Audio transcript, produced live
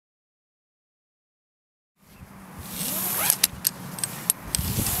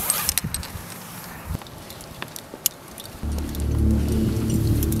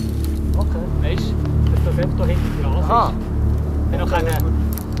Aha, noch eine...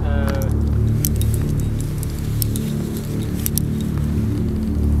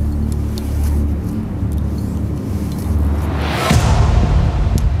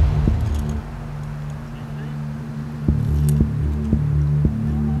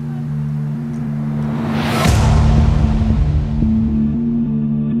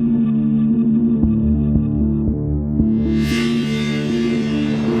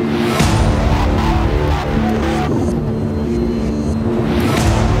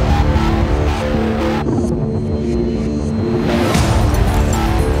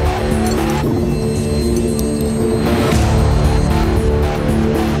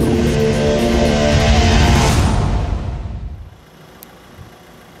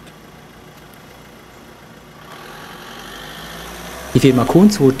 Die Firma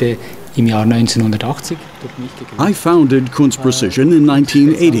Kunz wurde im Jahr 1980 durch mich gegründet. I founded Kunz Precision in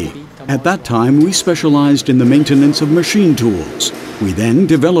 1980. At that time, we specialized in the maintenance of machine tools. We then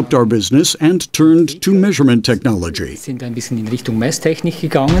developed our business and turned to measurement technology. Wir sind ein bisschen in Richtung Messtechnik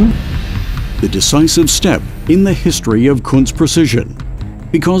gegangen. The decisive step in the history of Kunz Precision.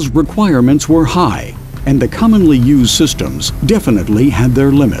 Because requirements were high, and the commonly used systems definitely had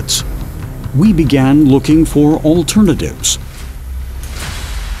their limits. We began looking for alternatives.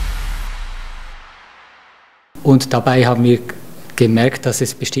 Und dabei haben wir gemerkt, dass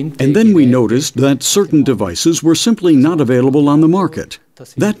es bestimmte And then we noticed that certain devices were simply not available on the market.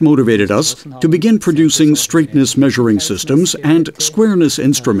 That motivated us to begin producing straightness measuring systems and squareness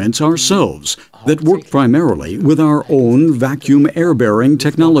instruments ourselves that work primarily with our own vacuum air-bearing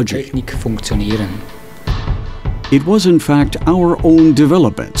technology. It was in fact our own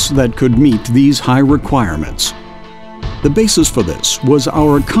developments that could meet these high requirements. The basis for this was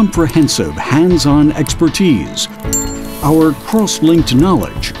our comprehensive hands-on expertise, our cross-linked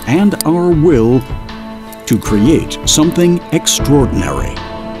knowledge, and our will to create something extraordinary.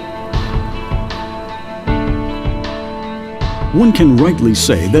 One can rightly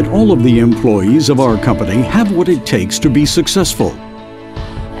say that all of the employees of our company have what it takes to be successful.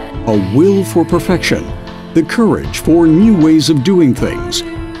 A will for perfection, the courage for new ways of doing things,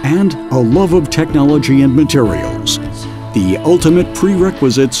 and a love of technology and materials. The ultimate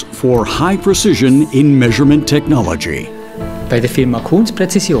prerequisites for high precision in measurement technology. Bei der Firma Kunz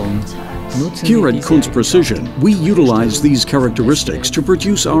Präzision Here at Kunz Precision, we utilize these characteristics to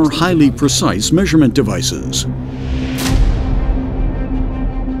produce our highly precise measurement devices.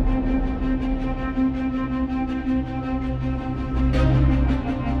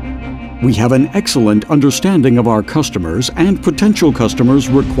 We have an excellent understanding of our customers and potential customers'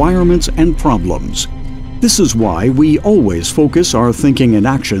 requirements and problems. This is why we always focus our thinking and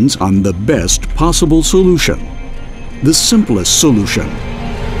actions on the best possible solution, the simplest solution.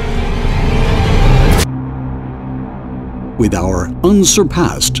 With our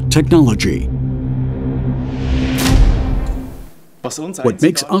unsurpassed technology. What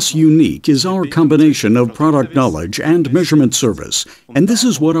makes us unique is our combination of product knowledge and measurement service, and this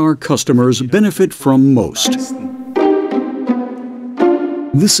is what our customers benefit from most.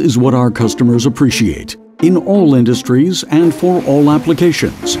 This is what our customers appreciate in all industries and for all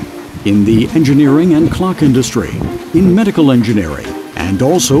applications, in the engineering and clock industry, in medical engineering, and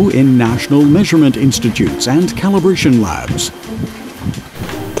also in national measurement institutes and calibration labs.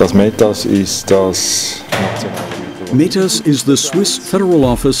 METAS is the Swiss Federal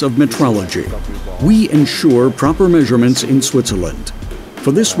Office of Metrology. We ensure proper measurements in Switzerland.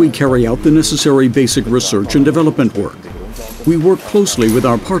 For this, we carry out the necessary basic research and development work. We work closely with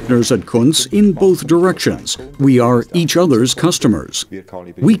our partners at Kunz in both directions. We are each other's customers.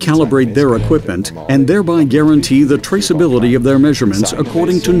 We calibrate their equipment and thereby guarantee the traceability of their measurements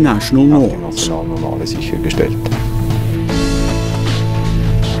according to national norms.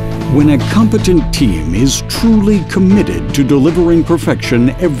 When a competent team is truly committed to delivering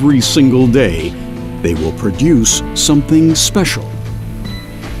perfection every single day, they will produce something special.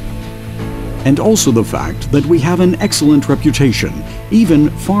 And also the fact that we have an excellent reputation, even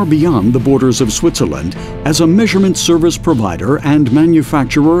far beyond the borders of Switzerland, as a measurement service provider and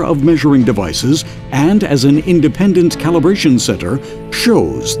manufacturer of measuring devices and as an independent calibration center,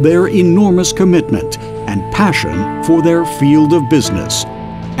 shows their enormous commitment and passion for their field of business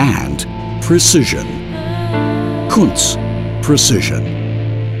and precision. Kunz Precision.